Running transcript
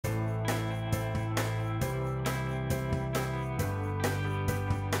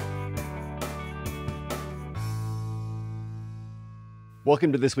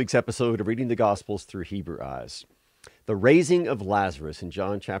Welcome to this week's episode of Reading the Gospels Through Hebrew Eyes. The raising of Lazarus in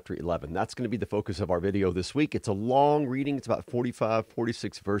John chapter 11. That's going to be the focus of our video this week. It's a long reading. It's about 45,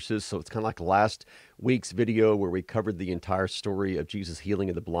 46 verses. So it's kind of like last week's video where we covered the entire story of Jesus' healing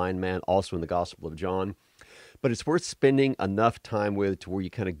of the blind man, also in the Gospel of John. But it's worth spending enough time with to where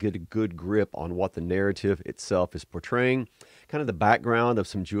you kind of get a good grip on what the narrative itself is portraying, kind of the background of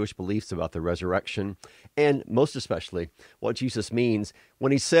some Jewish beliefs about the resurrection, and most especially what Jesus means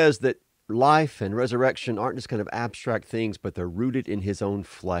when he says that life and resurrection aren't just kind of abstract things, but they're rooted in his own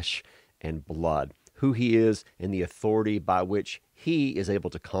flesh and blood, who he is and the authority by which he is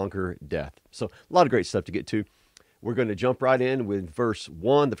able to conquer death. So a lot of great stuff to get to. We're going to jump right in with verse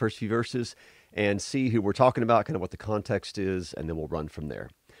 1, the first few verses, and see who we're talking about, kind of what the context is, and then we'll run from there.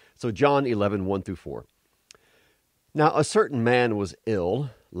 So John 11, 1 through 4. Now a certain man was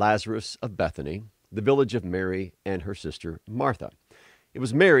ill, Lazarus of Bethany, the village of Mary and her sister Martha. It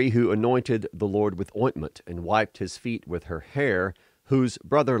was Mary who anointed the Lord with ointment and wiped his feet with her hair, whose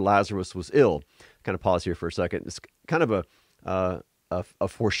brother Lazarus was ill. Kind of pause here for a second. It's kind of a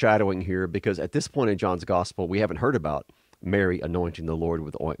foreshadowing here, because at this point in John's gospel, we haven't heard about Mary anointing the Lord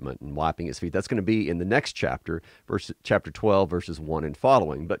with ointment and wiping his feet. That's going to be in the next chapter, chapter 12, verses 1 and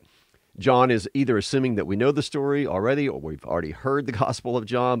following. But John is either assuming that we know the story already, or we've already heard the Gospel of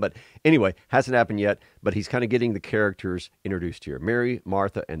John. But anyway, hasn't happened yet, but he's kind of getting the characters introduced here. Mary,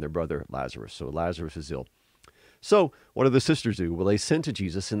 Martha, and their brother Lazarus. So Lazarus is ill. So what do the sisters do? Well, they sent to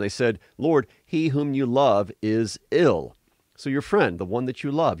Jesus and they said, "Lord, he whom you love is ill." So your friend, the one that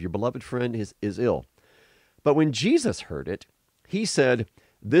you love, your beloved friend, is ill. But when Jesus heard it, he said,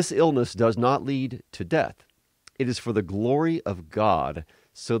 "This illness does not lead to death. It is for the glory of God,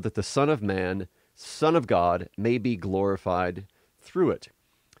 so that the Son of Man, Son of God, may be glorified through it."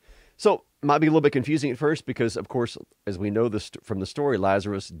 So it might be a little bit confusing at first because, of course, as we know this from the story,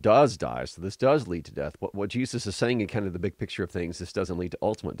 Lazarus does die. So this does lead to death. What Jesus is saying in kind of the big picture of things, this doesn't lead to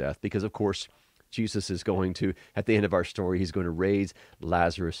ultimate death because, of course, Jesus is going to, at the end of our story, he's going to raise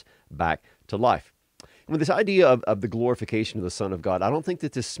Lazarus back to life. And with this idea of the glorification of the Son of God, I don't think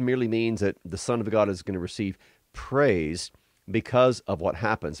that this merely means that the Son of God is going to receive praise because of what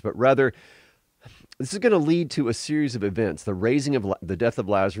happens, but rather this is going to lead to a series of events. The death of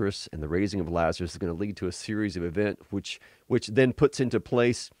Lazarus and the raising of Lazarus is going to lead to a series of events which then puts into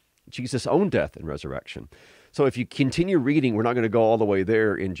place Jesus' own death and resurrection. So if you continue reading, we're not going to go all the way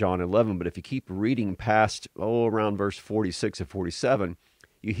there in John 11, but if you keep reading past, around verse 46 and 47,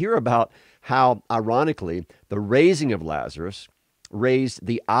 you hear about how, ironically, the raising of Lazarus raised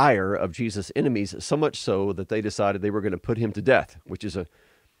the ire of Jesus' enemies, so much so that they decided they were going to put him to death, which is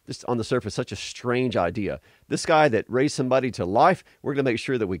just on the surface, such a strange idea. This guy that raised somebody to life, we're going to make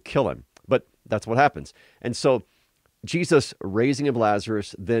sure that we kill him. But that's what happens. And so Jesus' raising of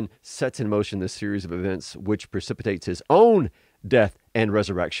Lazarus then sets in motion this series of events which precipitates his own death and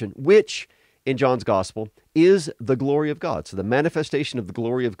resurrection, which in John's gospel is the glory of God. So the manifestation of the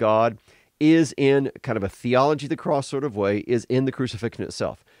glory of God is in kind of a theology of the cross sort of way, is in the crucifixion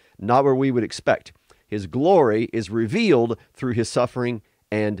itself, not where we would expect. His glory is revealed through his suffering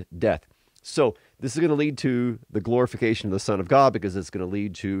and death. So this is going to lead to the glorification of the Son of God, because it's going to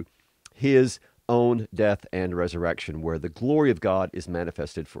lead to his own death and resurrection, where the glory of God is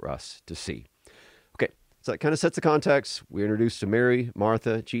manifested for us to see. Okay, so that kind of sets the context. We're introduced to Mary,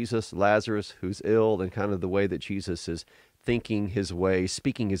 Martha, Jesus, Lazarus, who's ill, and kind of the way that Jesus is speaking his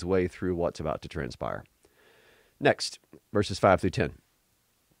way through what's about to transpire. Next, verses 5 through 10.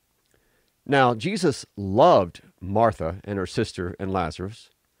 Now, Jesus loved Martha and her sister and Lazarus.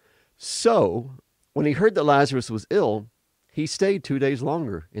 So, when he heard that Lazarus was ill, he stayed 2 days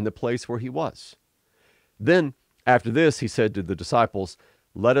longer in the place where he was. Then, after this, he said to the disciples,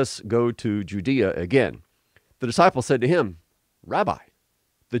 "Let us go to Judea again." The disciples said to him, "Rabbi,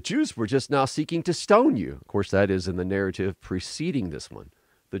 the Jews were just now seeking to stone you." Of course, that is in the narrative preceding this one.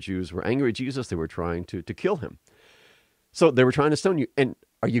 The Jews were angry at Jesus. They were trying to kill him. So they were trying to stone you. And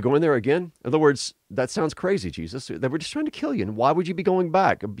are you going there again? In other words, that sounds crazy, Jesus. They were just trying to kill you. And why would you be going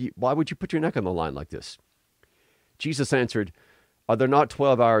back? Why would you put your neck on the line like this? Jesus answered, "Are there not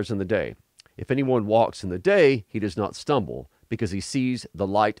 12 hours in the day? If anyone walks in the day, he does not stumble, because he sees the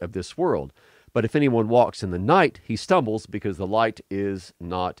light of this world. But if anyone walks in the night, he stumbles, because the light is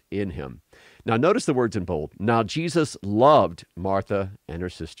not in him." Now, notice the words in bold. Now, Jesus loved Martha and her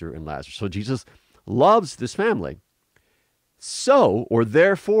sister and Lazarus. So Jesus loves this family. So, or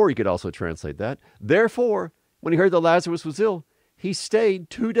therefore, you could also translate that. Therefore, when he heard that Lazarus was ill, he stayed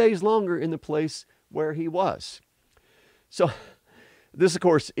 2 days longer in the place where he was. So this, of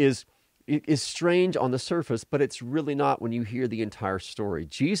course, is is strange on the surface, but it's really not when you hear the entire story.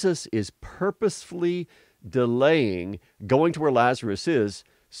 Jesus is purposefully delaying going to where Lazarus is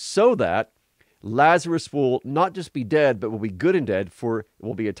so that Lazarus will not just be dead, but will be good and dead for,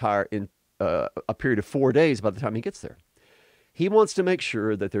 will be in a period of 4 days by the time he gets there. He wants to make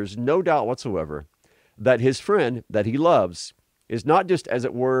sure that there's no doubt whatsoever that his friend that he loves is not just, as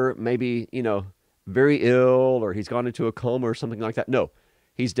it were, maybe, very ill, or he's gone into a coma or something like that. No,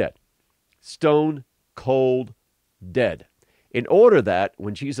 he's dead. Stone cold dead. In order that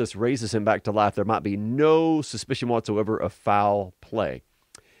when Jesus raises him back to life, there might be no suspicion whatsoever of foul play.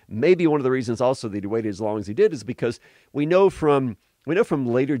 Maybe one of the reasons also that he waited as long as he did is because we know from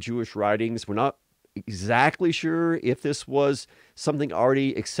later Jewish writings, we're not exactly sure if this was something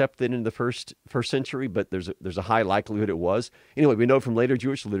already accepted in the first century, but there's a high likelihood it was. Anyway, we know from later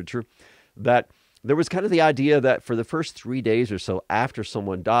Jewish literature that there was kind of the idea that for the first 3 days or so after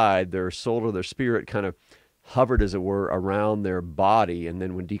someone died, their soul or their spirit kind of hovered, as it were, around their body, and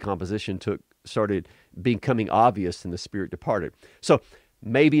then when decomposition started becoming obvious, and the spirit departed. So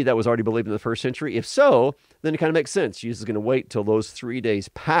maybe that was already believed in the first century. If so, then it kind of makes sense. Jesus is going to wait till those 3 days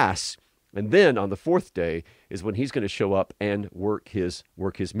pass, and then on the fourth day is when he's going to show up and work his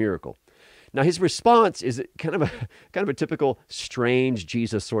miracle. Now, his response is kind of a typical strange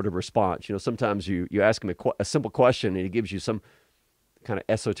Jesus sort of response. Sometimes you ask him a simple question and he gives you some kind of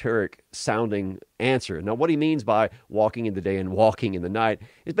esoteric sounding answer. Now, what he means by walking in the day and walking in the night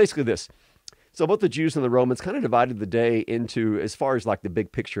is basically this. So both the Jews and the Romans kind of divided the day into, as far as like the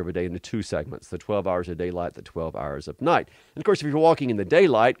big picture of a day, into two segments, the 12 hours of daylight, the 12 hours of night. And of course, if you're walking in the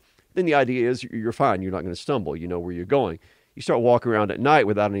daylight, then the idea is you're fine. You're not going to stumble. You know where you're going. You start walking around at night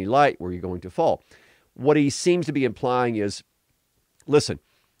without any light, where you're going to fall. What he seems to be implying is, listen,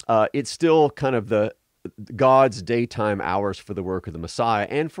 it's still kind of the God's daytime hours for the work of the Messiah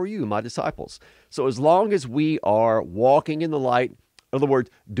and for you, my disciples. So as long as we are walking in the light, in other words,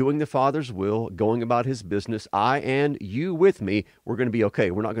 doing the Father's will, going about his business, I and you with me, we're going to be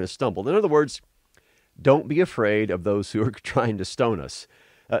okay. We're not going to stumble. In other words, don't be afraid of those who are trying to stone us.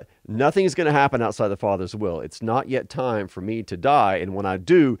 Nothing is going to happen outside the Father's will. It's not yet time for me to die, and when I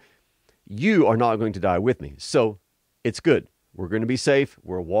do, you are not going to die with me. So it's good. We're going to be safe.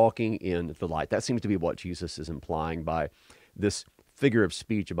 We're walking in the light. That seems to be what Jesus is implying by this figure of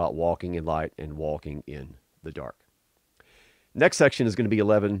speech about walking in light and walking in the dark. Next section is going to be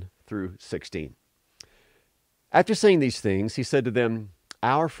 11 through 16. After saying these things, he said to them,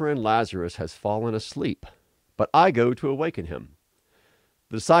 "Our friend Lazarus has fallen asleep, but I go to awaken him."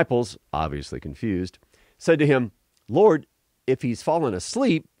 The disciples, obviously confused, said to him, "Lord, if he's fallen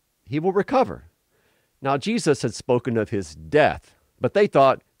asleep, he will recover." Now Jesus had spoken of his death, but they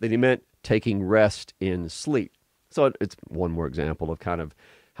thought that he meant taking rest in sleep. So it's one more example of kind of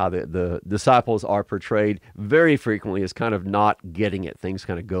how the disciples are portrayed very frequently as kind of not getting it. Things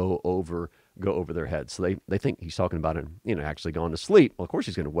kind of go over their heads. So they think he's talking about him, actually going to sleep. Well, of course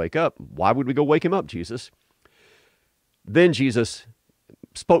he's going to wake up. Why would we go wake him up, Jesus? Then Jesus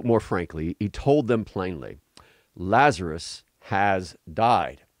spoke more frankly. He told them plainly, "Lazarus has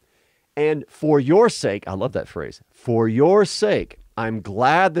died. And for your sake," I love that phrase, "for your sake, I'm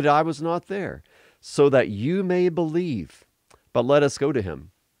glad that I was not there, so that you may believe. But let us go to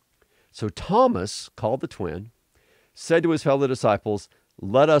him." So Thomas, called the twin, said to his fellow disciples,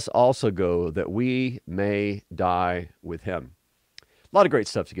 "Let us also go, that we may die with him." A lot of great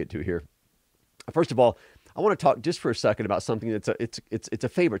stuff to get to here. First of all, I want to talk just for a second about something that's it's a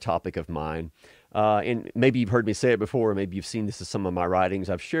favorite topic of mine. And maybe you've heard me say it before, or maybe you've seen this in some of my writings.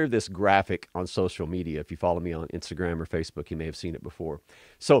 I've shared this graphic on social media. If you follow me on Instagram or Facebook, you may have seen it before.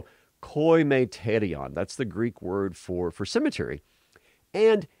 So, koimeterion, that's the Greek word for cemetery.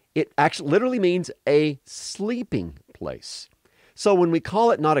 And it actually literally means a sleeping place. So when we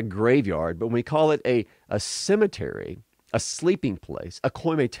call it not a graveyard, but when we call it a cemetery, a sleeping place, a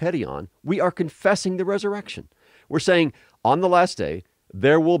koimeterion, we are confessing the resurrection. We're saying on the last day,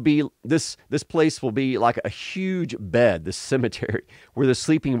 there will be, this place will be like a huge bed, this cemetery, where the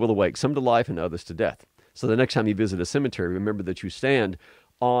sleeping will awake, some to life and others to death. So the next time you visit a cemetery, remember that you stand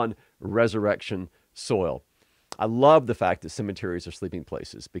on resurrection soil. I love the fact that cemeteries are sleeping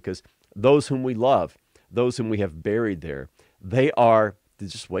places, because those whom we love, those whom we have buried there, they're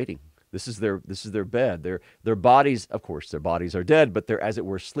just waiting. This is their bed. Their bodies, of course, their bodies are dead, but they're, as it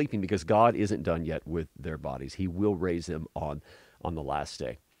were, sleeping, because God isn't done yet with their bodies. He will raise them on the last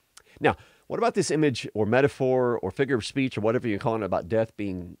day. Now, what about this image or metaphor or figure of speech or whatever you're calling it about death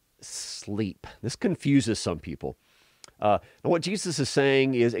being sleep? This confuses some people. And what Jesus is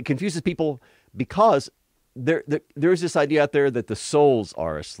saying is it confuses people because there's this idea out there that the souls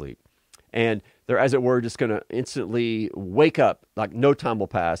are asleep. And they're, as it were, just going to instantly wake up, like no time will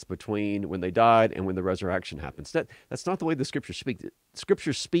pass between when they died and when the resurrection happens. That's not the way the Scriptures speak. The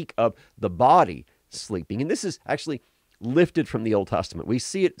Scriptures speak of the body sleeping. And this is actually lifted from the Old Testament. We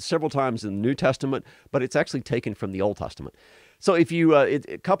see it several times in the New Testament, but it's actually taken from the Old Testament. So if you, a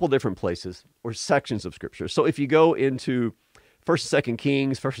couple different places or sections of Scripture. So if you go into 1st and 2nd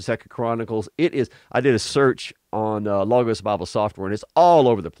Kings, 1st and 2nd Chronicles, it is, I did a search on Logos Bible software, and it's all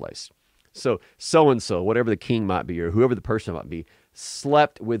over the place. So-and-so, whatever the king might be or whoever the person might be,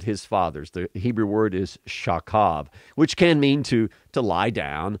 slept with his fathers. The Hebrew word is shakav, which can mean to lie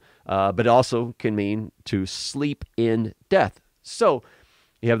down, but also can mean to sleep in death. So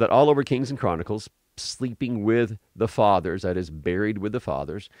you have that all over Kings and Chronicles, sleeping with the fathers, that is, buried with the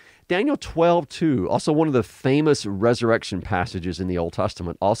fathers. Daniel 12:2, also one of the famous resurrection passages in the Old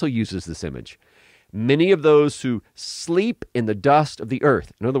Testament, also uses this image. Many of those who sleep in the dust of the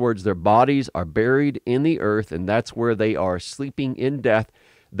earth, in other words, their bodies are buried in the earth, and that's where they are sleeping in death,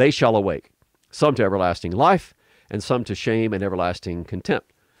 they shall awake, some to everlasting life, and some to shame and everlasting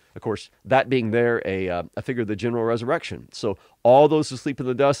contempt. Of course, that being there a figure of the general resurrection. So all those who sleep in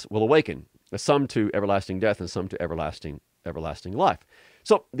the dust will awaken, some to everlasting death and some to everlasting life.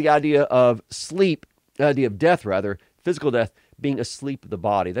 So the idea of sleep, the idea of death rather, physical death, being asleep of the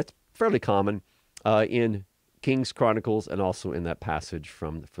body, that's fairly common in Kings, Chronicles, and also in that passage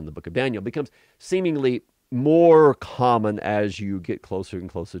from the book of Daniel. It becomes seemingly more common as you get closer and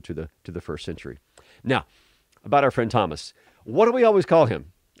closer to the first century. Now, about our friend Thomas, what do we always call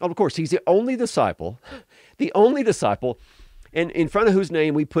him? Oh, of course, he's the only disciple, and in front of whose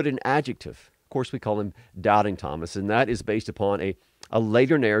name we put an adjective. Of course, we call him Doubting Thomas, and that is based upon a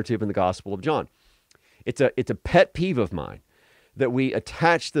later narrative in the Gospel of John. It's a pet peeve of mine that we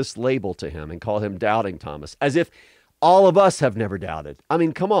attach this label to him and call him Doubting Thomas, as if all of us have never doubted. I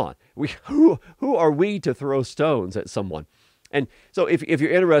mean, come on. Who are we to throw stones at someone? And so if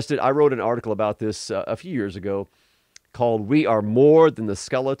you're interested, I wrote an article about this a few years ago called "We Are More Than the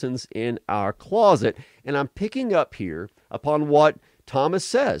Skeletons in Our Closet." And I'm picking up here upon what Thomas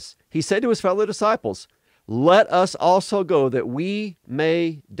says. He said to his fellow disciples, "Let us also go that we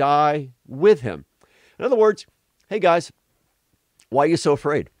may die with him." In other words, hey guys, why are you so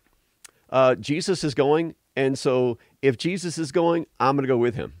afraid? Jesus is going, and so if Jesus is going, I'm going to go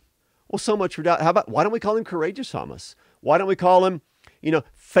with him. Well, so much for doubt. Why don't we call him Courageous Thomas? Why don't we call him,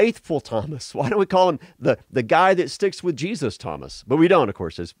 Faithful Thomas? Why don't we call him the guy that sticks with Jesus Thomas? But we don't, of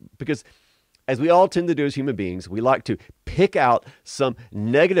course, because as we all tend to do as human beings, we like to pick out some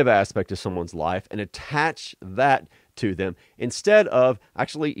negative aspect of someone's life and attach that to them instead of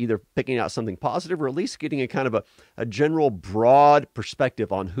actually either picking out something positive or at least getting a kind of a general broad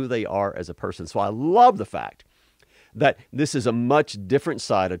perspective on who they are as a person. So I love the fact that this is a much different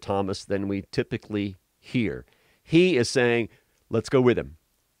side of Thomas than we typically hear. He is saying, let's go with him.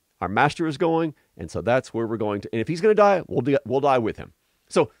 Our master is going, and so that's where we're going to. And if he's going to die, we'll die with him.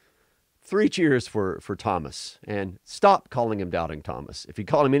 So 3 cheers for Thomas, and stop calling him Doubting Thomas. If you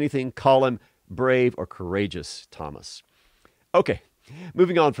call him anything, call him Brave or Courageous Thomas. Okay,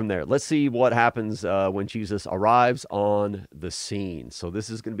 moving on from there. Let's see what happens when Jesus arrives on the scene. So this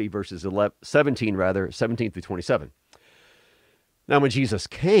is going to be verses 17 through 27. Now, when Jesus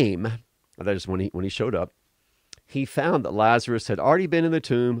came, that is when he showed up, he found that Lazarus had already been in the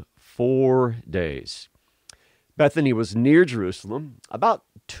tomb 4 days. Bethany was near Jerusalem, about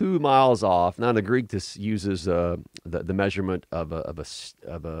 2 miles off. Now in the Greek, this uses the measurement of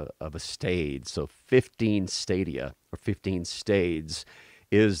a stade. So 15 stadia or 15 stades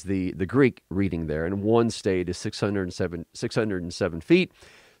is the Greek reading there, and one stade is 607 feet.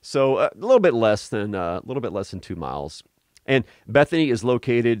 So a little bit less than 2 miles. And Bethany is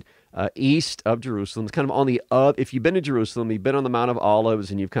located east of Jerusalem. It's kind of on the if you've been to Jerusalem, you've been on the Mount of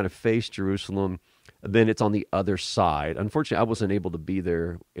Olives, and you've kind of faced Jerusalem, then it's on the other side. Unfortunately, I wasn't able to be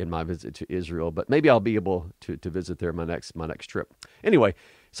there in my visit to Israel, but maybe I'll be able to visit there my next trip. Anyway,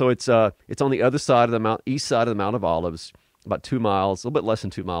 so it's on the other side of the mount, east side of the Mount of Olives, about 2 miles, a little bit less than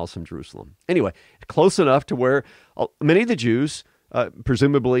 2 miles from Jerusalem. Anyway, close enough to where many of the Jews,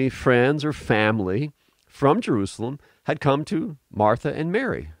 presumably friends or family from Jerusalem, had come to Martha and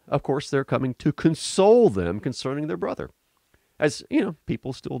Mary. Of course, they're coming to console them concerning their brother. As,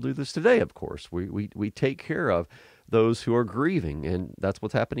 people still do this today, of course. We take care of those who are grieving, and that's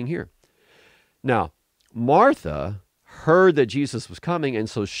what's happening here. Now, Martha heard that Jesus was coming, and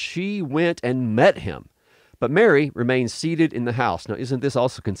so she went and met him. But Mary remained seated in the house. Now, isn't this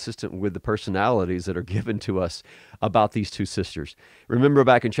also consistent with the personalities that are given to us about these two sisters? Remember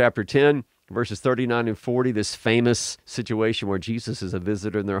back in chapter 10, verses 39 and 40, this famous situation where Jesus is a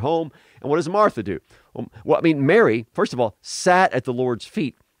visitor in their home. And what does Martha do? Well, Mary, first of all, sat at the Lord's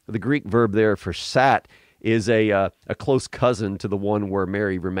feet. The Greek verb there for sat is a close cousin to the one where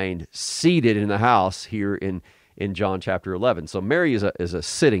Mary remained seated in the house here in John chapter 11. So Mary is a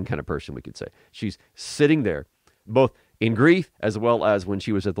sitting kind of person, we could say. She's sitting there, both in grief as well as when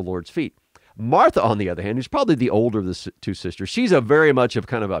she was at the Lord's feet. Martha, on the other hand, who's probably the older of the two sisters, she's a very much of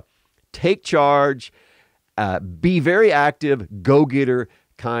kind of a take charge, be very active, go-getter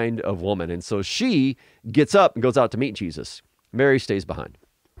kind of woman. And so she gets up and goes out to meet Jesus. Mary stays behind.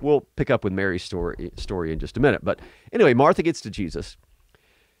 We'll pick up with Mary's story in just a minute. But anyway, Martha gets to Jesus,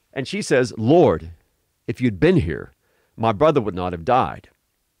 and she says, Lord, if you'd been here, my brother would not have died.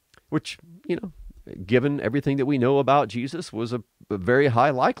 Which, given everything that we know about Jesus, was a very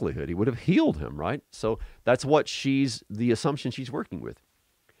high likelihood. He would have healed him, right? So that's the assumption she's working with.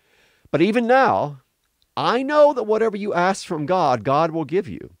 But even now, I know that whatever you ask from God, God will give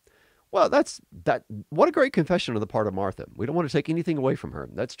you. Well, what a great confession on the part of Martha. We don't want to take anything away from her.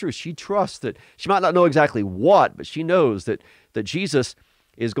 That's true. She trusts that she might not know exactly what, but she knows that Jesus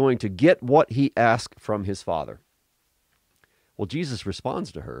is going to get what he asked from his Father. Well, Jesus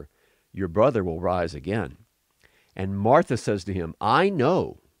responds to her, your brother will rise again. And Martha says to him, I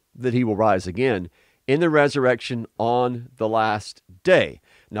know that he will rise again in the resurrection on the last day.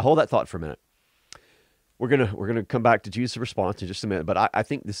 Now hold that thought for a minute. We're gonna come back to Jesus' response in just a minute, but I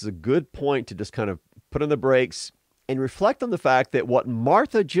think this is a good point to just kind of put on the brakes and reflect on the fact that what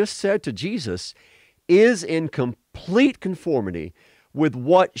Martha just said to Jesus is in complete conformity with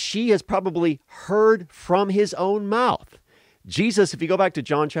what she has probably heard from his own mouth. Jesus, if you go back to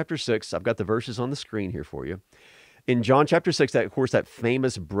John chapter 6, I've got the verses on the screen here for you. In John chapter 6, that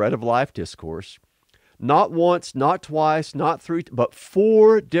famous bread of life discourse, not once, not twice, not three, but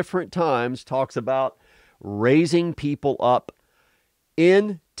 4 different times talks about raising people up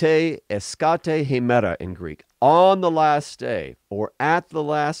in te eskate hemera in Greek, on the last day or at the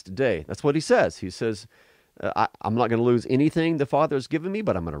last day. That's what he says. He says, I'm not going to lose anything the Father has given me,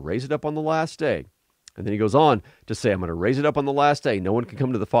 but I'm going to raise it up on the last day. And then he goes on to say, I'm going to raise it up on the last day. No one can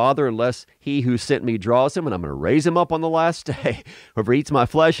come to the Father unless he who sent me draws him, and I'm going to raise him up on the last day. Whoever eats my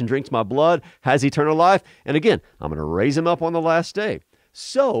flesh and drinks my blood has eternal life. And again, I'm going to raise him up on the last day.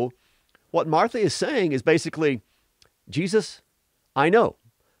 So what Martha is saying is basically, Jesus, I know.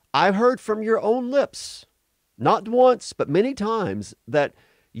 I've heard from your own lips, not once, but many times, that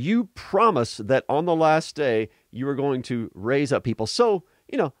you promise that on the last day you are going to raise up people. So,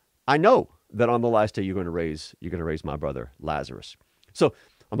 I know that on the last day you're going to raise my brother Lazarus. So,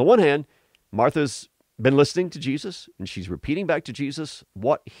 on the one hand, Martha's been listening to Jesus, and she's repeating back to Jesus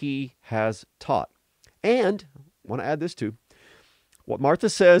what he has taught. And I want to add this too. What Martha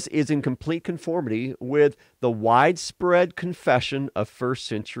says is in complete conformity with the widespread confession of first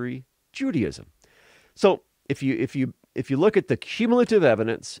century Judaism. So if you look at the cumulative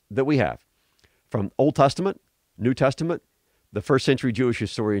evidence that we have from Old Testament, New Testament, the first century Jewish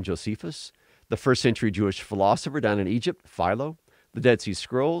historian Josephus, the first century Jewish philosopher down in Egypt, Philo, the Dead Sea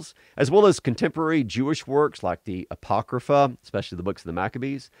Scrolls, as well as contemporary Jewish works like the Apocrypha, especially the books of the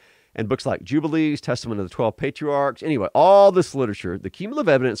Maccabees, and books like Jubilees, Testament of the 12 Patriarchs. Anyway, all this literature, the cumulative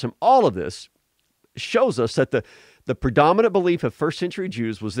evidence from all of this shows us that the predominant belief of first century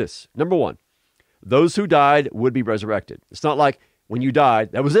Jews was this. Number one, those who died would be resurrected. It's not like when you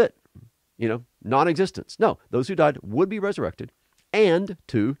died, that was it, non-existence. No, those who died would be resurrected. And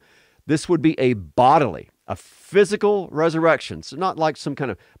 2, this would be a physical resurrection. So not like some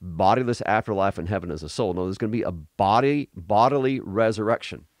kind of bodiless afterlife in heaven as a soul. No, there's going to be a bodily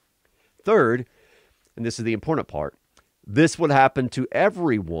resurrection. 3rd, and this is the important part, this would happen to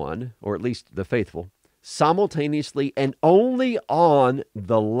everyone, or at least the faithful, simultaneously and only on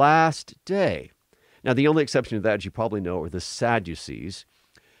the last day. Now, the only exception to that, as you probably know, are the Sadducees.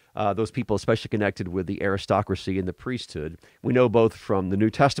 Those people especially connected with the aristocracy and the priesthood. We know both from the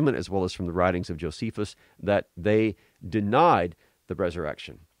New Testament as well as from the writings of Josephus that they denied the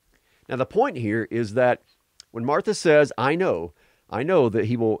resurrection. Now, the point here is that when Martha says, I know that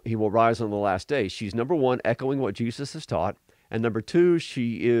he will rise on the last day, she's, number one, echoing what Jesus has taught, and number 2,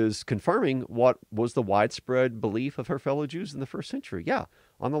 she is confirming what was the widespread belief of her fellow Jews in the first century. Yeah,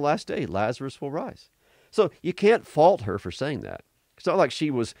 on the last day, Lazarus will rise. So you can't fault her for saying that. It's not like she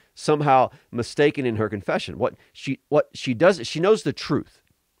was somehow mistaken in her confession. What she does, she knows the truth.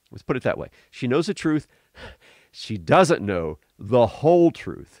 Let's put it that way. She knows the truth. She doesn't know the whole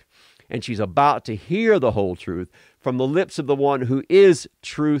truth. And she's about to hear the whole truth from the lips of the one who is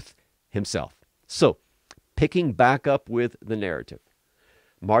truth himself. So, picking back up with the narrative,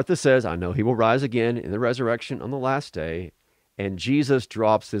 Martha says, I know he will rise again in the resurrection on the last day. And Jesus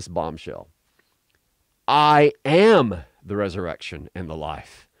drops this bombshell. I am the resurrection and the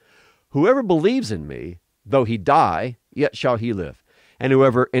life. Whoever believes in me, though he die, yet shall he live. And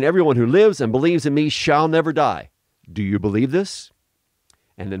everyone who lives and believes in me shall never die. Do you believe this?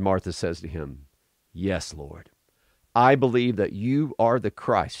 And then Martha says to him, yes, Lord. I believe that you are the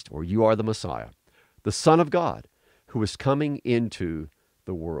Christ, or you are the Messiah, the Son of God, who is coming into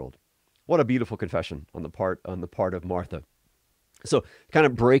the world. What a beautiful confession on the part of Martha. So kind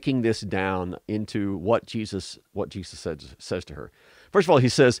of breaking this down into what Jesus says to her. First of all, he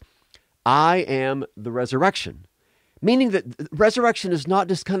says, I am the resurrection, meaning that resurrection is not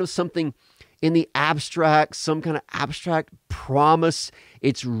just kind of something in the abstract, some kind of abstract promise.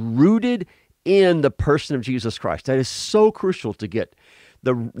 It's rooted in the person of Jesus Christ. That is so crucial to get.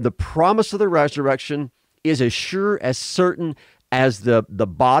 The promise of the resurrection is as sure, as certain as the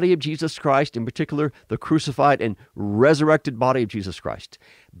body of Jesus Christ, in particular, the crucified and resurrected body of Jesus Christ.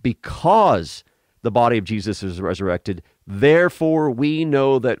 Because the body of Jesus is resurrected, therefore we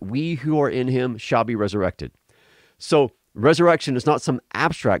know that we who are in him shall be resurrected. So resurrection is not some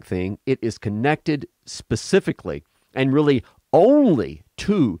abstract thing. It is connected specifically and really only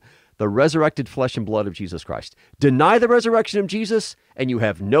to the resurrected flesh and blood of Jesus Christ. Deny the resurrection of Jesus, and you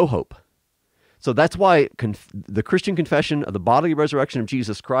have no hope. So that's why the Christian confession of the bodily resurrection of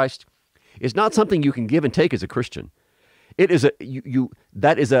Jesus Christ is not something you can give and take as a Christian. It is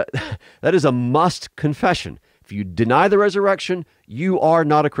that is a must confession. If you deny the resurrection, you are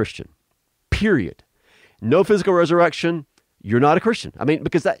not a Christian. Period. No physical resurrection, you're not a Christian. I mean,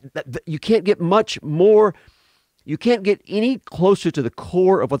 because that you can't get much more. You can't get any closer to the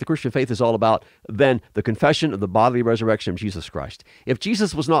core of what the Christian faith is all about than the confession of the bodily resurrection of Jesus Christ. If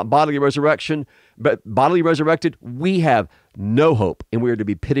Jesus was not bodily resurrection, but bodily resurrected, we have no hope, and we are to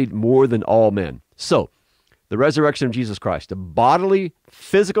be pitied more than all men. So, the resurrection of Jesus Christ, the bodily,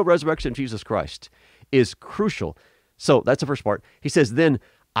 physical resurrection of Jesus Christ is crucial. So, that's the first part. He says, then,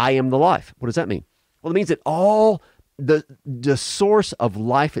 I am the life. What does that mean? Well, it means that all the source of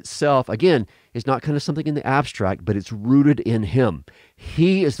life itself, again, is not kind of something in the abstract, but it's rooted in him.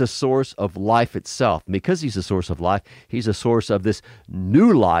 He is the source of life itself. And because he's the source of life, he's the source of this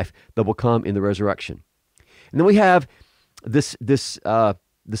new life that will come in the resurrection. And then we have this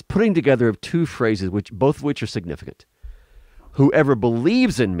putting together of two phrases, both of which are significant. Whoever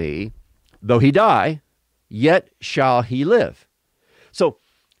believes in me, though he die, yet shall he live. So,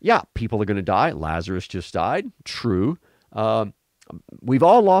 yeah, people are going to die. Lazarus just died. True. We've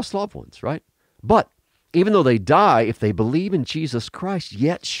all lost loved ones, right? But even though they die, if they believe in Jesus Christ,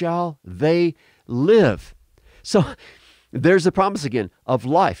 yet shall they live. So there's the promise again of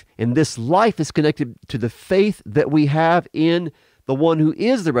life. And this life is connected to the faith that we have in the one who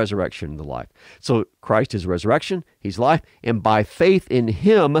is the resurrection and the life. So Christ is resurrection, he's life, and by faith in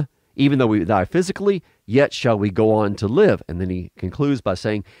him, even though we die physically, yet shall we go on to live. And then he concludes by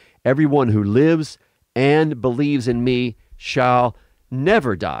saying, everyone who lives and believes in me shall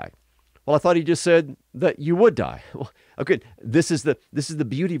never die. Well, I thought he just said that you would die. Well, okay, this is the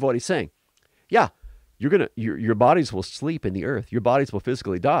beauty of what he's saying. Yeah, your bodies will sleep in the earth. Your bodies will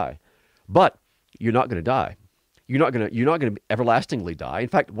physically die, but you're not going to die. You're not going to everlastingly die. In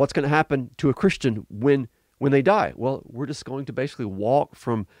fact, what's going to happen to a Christian when they die? Well, we're just going to basically walk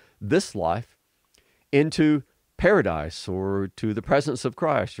from this life into paradise or to the presence of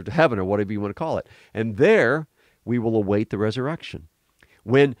Christ or to heaven or whatever you want to call it. And there we will await the resurrection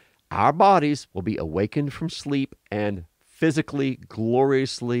when our bodies will be awakened from sleep and physically,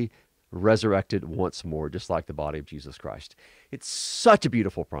 gloriously resurrected once more, just like the body of Jesus Christ. It's such a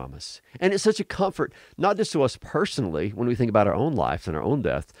beautiful promise. And it's such a comfort, not just to us personally when we think about our own life and our own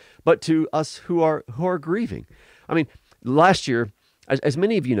death, but to us who are grieving. I mean, last year, as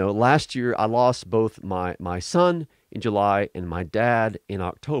many of you know, last year I lost both my son in July and my dad in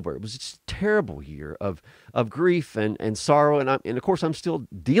October. It was just a terrible year of grief and sorrow, and of course I'm still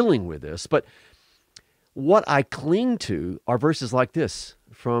dealing with this. But what I cling to are verses like this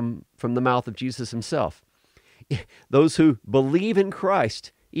from the mouth of Jesus himself. Those who believe in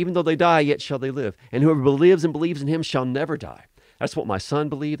Christ, even though they die, yet shall they live. And whoever lives and believes in him shall never die. That's what my son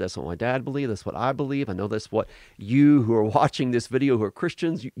believed. That's what my dad believed. That's what I believe. I know that's what you who are watching this video who are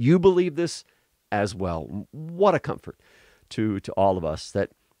Christians, you believe this as well. What a comfort to all of us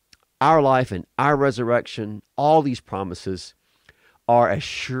that our life and our resurrection, all these promises are as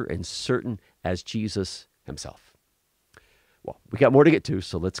sure and certain as Jesus himself. Well, we got more to get to,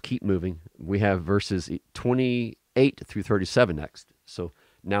 so let's keep moving. We have verses 28 through 37 next. So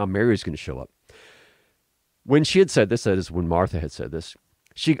now Mary's going to show up. When she had said this, that is when Martha had said this,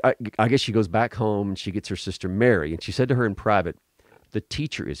 I guess she goes back home and she gets her sister Mary, and she said to her in private, "The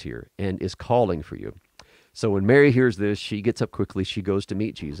teacher is here and is calling for you." So when Mary hears this, she gets up quickly. She goes to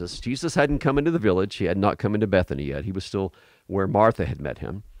meet Jesus. Jesus hadn't come into the village. He had not come into Bethany yet. He was still where Martha had met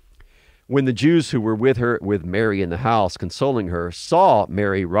him. When the Jews who were with her, with Mary in the house, consoling her, saw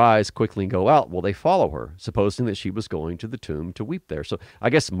Mary rise quickly and go out, well, they follow her, supposing that she was going to the tomb to weep there. So I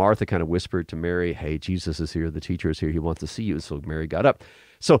guess Martha kind of whispered to Mary, "Hey, Jesus is here. The teacher is here. He wants to see you." So Mary got up.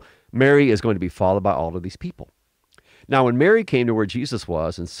 So Mary is going to be followed by all of these people. Now, when Mary came to where Jesus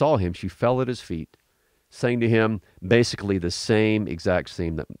was and saw him, she fell at his feet, saying to him basically the exact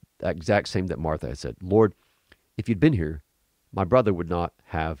same that Martha had said. "Lord, if you'd been here, my brother would not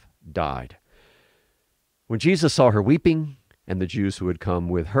have died." When Jesus saw her weeping, and the Jews who had come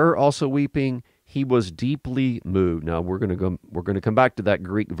with her also weeping, he was deeply moved. Now we're going to come back to that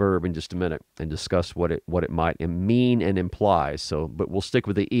Greek verb in just a minute and discuss what it might mean and imply. So, but we'll stick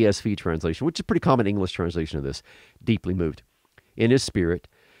with the ESV translation, which is a pretty common English translation of this. Deeply moved in his spirit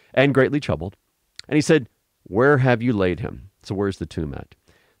and greatly troubled. And he said, "Where have you laid him?" So where's the tomb at?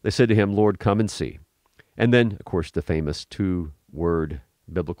 They said to him, "Lord, come and see." And then, of course, the famous two-word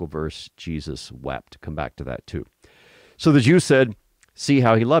biblical verse, Jesus wept. Come back to that too. So the Jews said, "See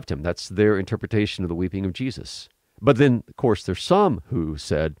how he loved him." That's their interpretation of the weeping of Jesus. But then, of course, there's some who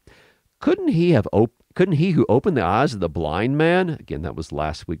said, couldn't he who opened the eyes of the blind man, again, that was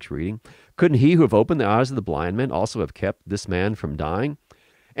last week's reading, couldn't he who have opened the eyes of the blind man also have kept this man from dying?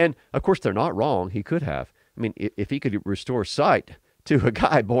 And, of course, they're not wrong. He could have. I mean, if he could restore sight to a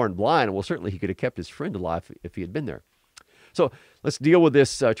guy born blind, well, certainly he could have kept his friend alive if he had been there. So let's deal with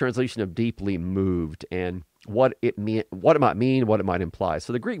this translation of deeply moved and what it might mean, what it might imply.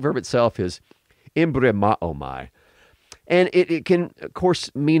 So the Greek verb itself is embrymaomai. And it can, of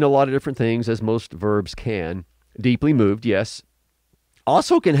course, mean a lot of different things, as most verbs can. Deeply moved, yes.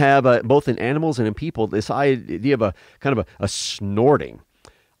 Also can have, both in animals and in people, this idea of a kind of a snorting.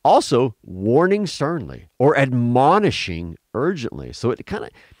 Also, warning sternly or admonishing urgently. So it kind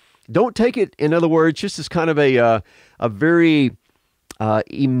of, don't take it, in other words, just as kind of a very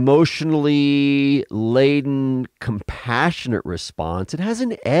emotionally laden, compassionate response. It has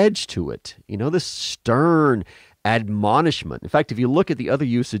an edge to it, this stern admonishment. In fact, if you look at the other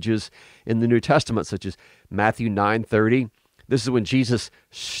usages in the New Testament, such as Matthew 9:30, this is when Jesus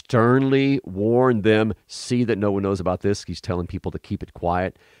sternly warned them, "See that no one knows about this." He's telling people to keep it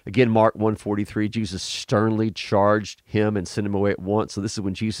quiet. Again, Mark 1:43, Jesus sternly charged him and sent him away at once. So this is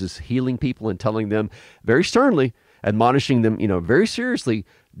when Jesus is healing people and telling them very sternly, admonishing them, very seriously,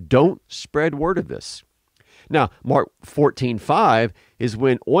 don't spread word of this. Now, Mark 14:5 is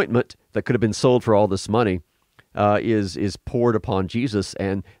when ointment that could have been sold for all this money is poured upon Jesus,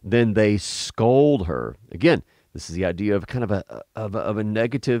 and then they scold her. Again, this is the idea of kind of a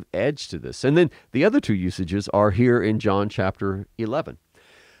negative edge to this. And then the other two usages are here in John chapter 11.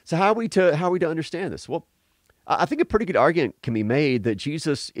 So how are we to understand this? Well, I think a pretty good argument can be made that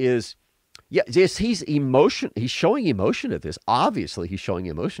Jesus is, yes, he's showing emotion at this. Obviously, he's showing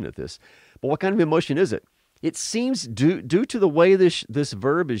emotion at this. But what kind of emotion is it? It seems, due to the way this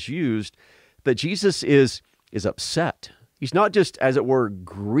verb is used, that Jesus is upset. He's not just, as it were,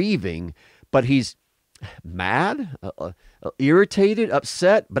 grieving, but he's mad, irritated,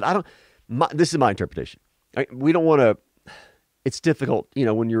 upset. But this is my interpretation. We don't want to. It's difficult,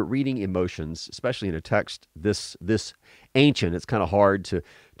 when you're reading emotions, especially in a text this ancient. It's kind of hard to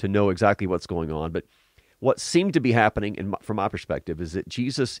know exactly what's going on. But what seemed to be happening, from my perspective, is that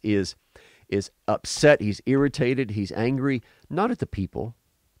Jesus is upset. He's irritated. He's angry. Not at the people.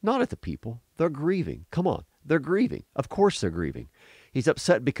 They're grieving. Come on, they're grieving. Of course, they're grieving. He's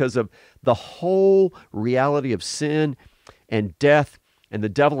upset because of the whole reality of sin and death and the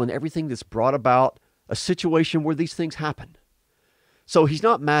devil and everything that's brought about a situation where these things happen. So he's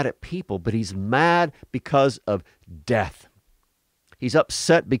not mad at people, but he's mad because of death. He's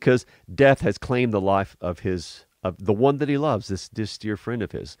upset because death has claimed the life of the one that he loves, this dear friend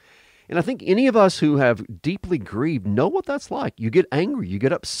of his. And I think any of us who have deeply grieved know what that's like. You get angry, you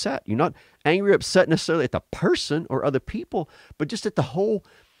get upset. You're not angry or upset necessarily at the person or other people, but just at the whole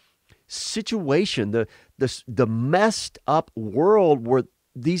situation, the messed up world where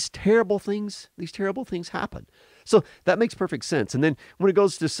these terrible things happen. So that makes perfect sense. And then when it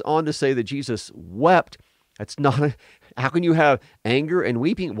goes on to say that Jesus wept, that's not how can you have anger and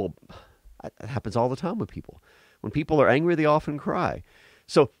weeping? Well, that happens all the time with people. When people are angry, they often cry.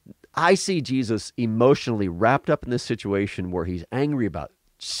 So I see Jesus emotionally wrapped up in this situation where he's angry about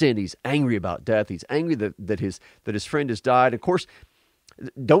sin, he's angry about death, he's angry that his friend has died. Of course,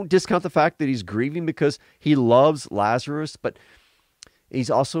 don't discount the fact that he's grieving because he loves Lazarus, but he's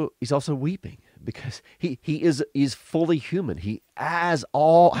also weeping because he's fully human. He has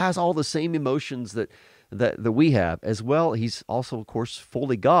all the same emotions that we have as well. He's also, of course,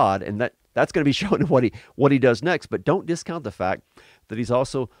 fully God, and that's going to be shown in what he does next. But don't discount the fact that he's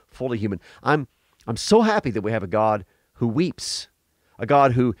also fully human. I'm so happy that we have a God who weeps, a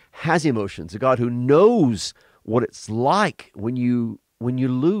God who has emotions, a God who knows what it's like when you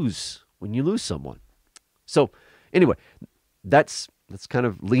lose someone. So anyway, that's kind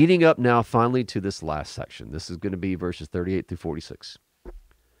of leading up now finally to this last section. This is going to be verses 38 through 46.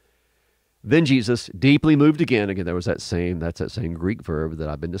 Then Jesus, deeply moved again, there was that same Greek verb that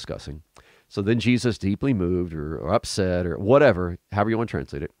I've been discussing. So then Jesus, deeply moved or upset or whatever, however you want to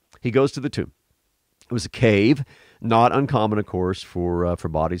translate it, he goes to the tomb. It was a cave, not uncommon, of course, for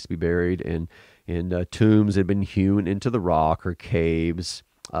bodies to be buried in tombs that had been hewn into the rock or caves.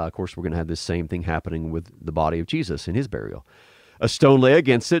 Of course, we're going to have this same thing happening with the body of Jesus in his burial. A stone lay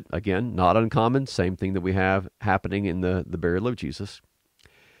against it. Again, not uncommon. Same thing that we have happening in the burial of Jesus.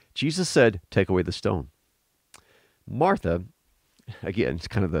 Jesus said, "Take away the stone." Martha, again, it's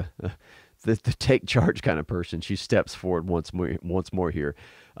kind of the take charge kind of person. She steps forward once more here.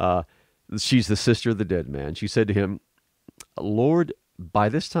 She's the sister of the dead man. She said to him, "Lord, by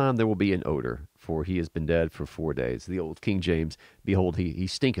this time there will be an odor, for he has been dead for 4 days." The old King James, "Behold, he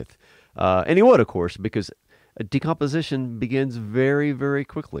stinketh." And he would, of course, because decomposition begins very, very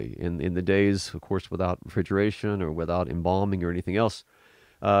quickly in the days, of course, without refrigeration or without embalming or anything else.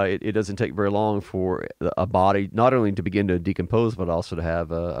 It doesn't take very long for a body not only to begin to decompose, but also to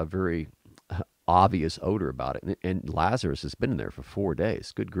have a very obvious odor about it. And Lazarus has been in there for 4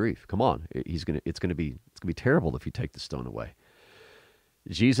 days. Good grief! Come on, it's gonna be terrible if you take the stone away.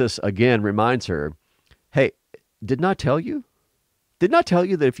 Jesus again reminds her, "Hey, didn't I tell you? Didn't I tell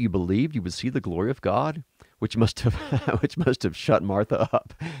you that if you believed, you would see the glory of God?" Which must have shut Martha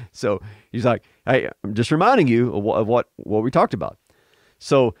up. So he's like, "Hey, I'm just reminding you of what we talked about."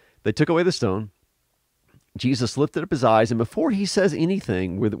 So they took away the stone. Jesus lifted up his eyes, and before he says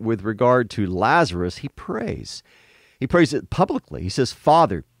anything with regard to Lazarus, he prays. He prays it publicly. He says,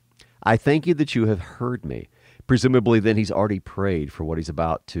 "Father, I thank you that you have heard me." Presumably then he's already prayed for what he's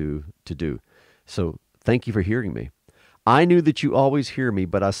about to do. So thank you for hearing me. "I knew that you always hear me,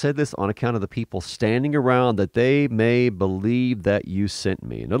 but I said this on account of the people standing around, that they may believe that you sent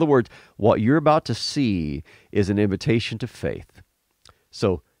me." In other words, what you're about to see is an invitation to faith.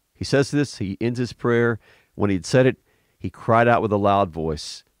 So he says this, he ends his prayer. When he'd said it, he cried out with a loud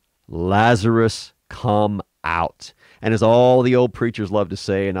voice, "Lazarus, come out." And as all the old preachers love to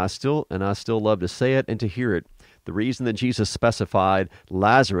say, and I still love to say it and to hear it, the reason that Jesus specified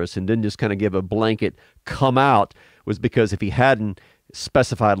Lazarus and didn't just kind of give a blanket "come out" was because if he hadn't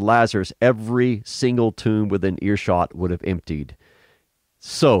specified Lazarus, every single tomb within earshot would have emptied.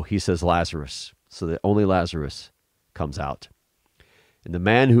 So he says Lazarus, so that only Lazarus comes out. And the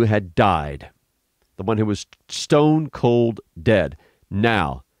man who had died, the one who was stone cold dead,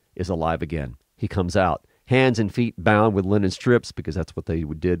 now is alive again. He comes out, hands and feet bound with linen strips, because that's what they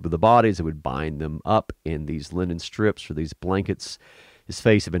did with the bodies. They would bind them up in these linen strips or these blankets. His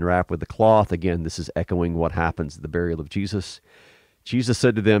face had been wrapped with a cloth. Again, this is echoing what happens at the burial of Jesus. Jesus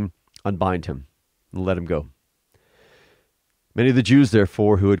said to them, "Unbind him and let him go." Many of the Jews,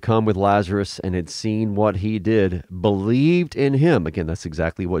 therefore, who had come with Lazarus and had seen what he did, believed in him. Again, that's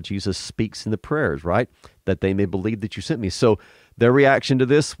exactly what Jesus speaks in the prayers, right? That they may believe that you sent me. So their reaction to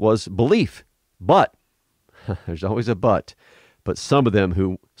this was belief. But, there's always a but some of them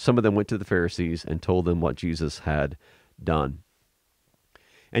went to the Pharisees and told them what Jesus had done.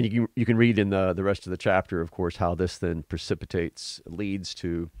 And you can read in the rest of the chapter, of course, how this then leads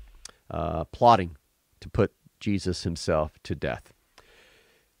to plotting to put Jesus himself to death.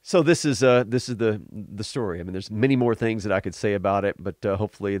 So this is the story. I mean, there's many more things that I could say about it, but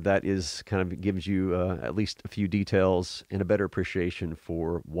hopefully that is kind of gives you at least a few details and a better appreciation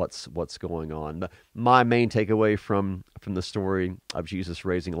for what's going on. My main takeaway from the story of Jesus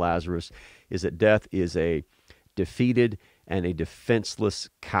raising Lazarus is that death is a defeated and a defenseless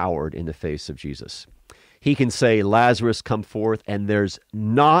coward in the face of Jesus. He can say, "Lazarus, come forth," and there's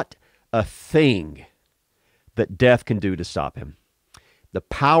not a thing that death can do to stop him. The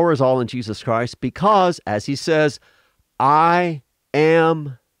power is all in Jesus Christ because, as he says, "I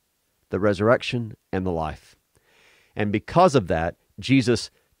am the resurrection and the life." And because of that,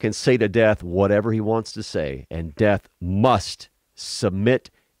 Jesus can say to death whatever he wants to say, and death must submit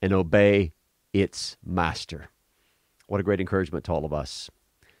and obey its master. What a great encouragement to all of us.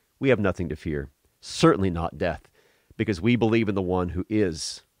 We have nothing to fear, certainly not death, because we believe in the one who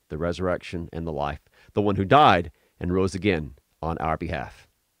is the resurrection and the life, the one who died and rose again on our behalf.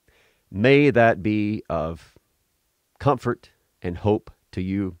 May that be of comfort and hope to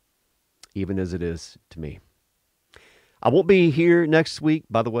you, even as it is to me. I won't be here next week,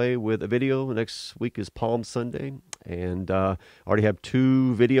 by the way, with a video. Next week is Palm Sunday, and I already have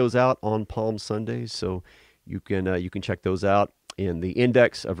 2 videos out on Palm Sunday, so you can check those out in the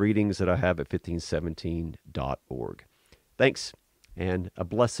index of readings that I have at 1517.org. Thanks, and a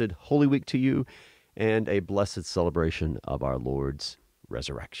blessed Holy Week to you, and a blessed celebration of our Lord's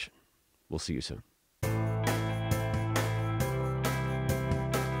resurrection. We'll see you soon.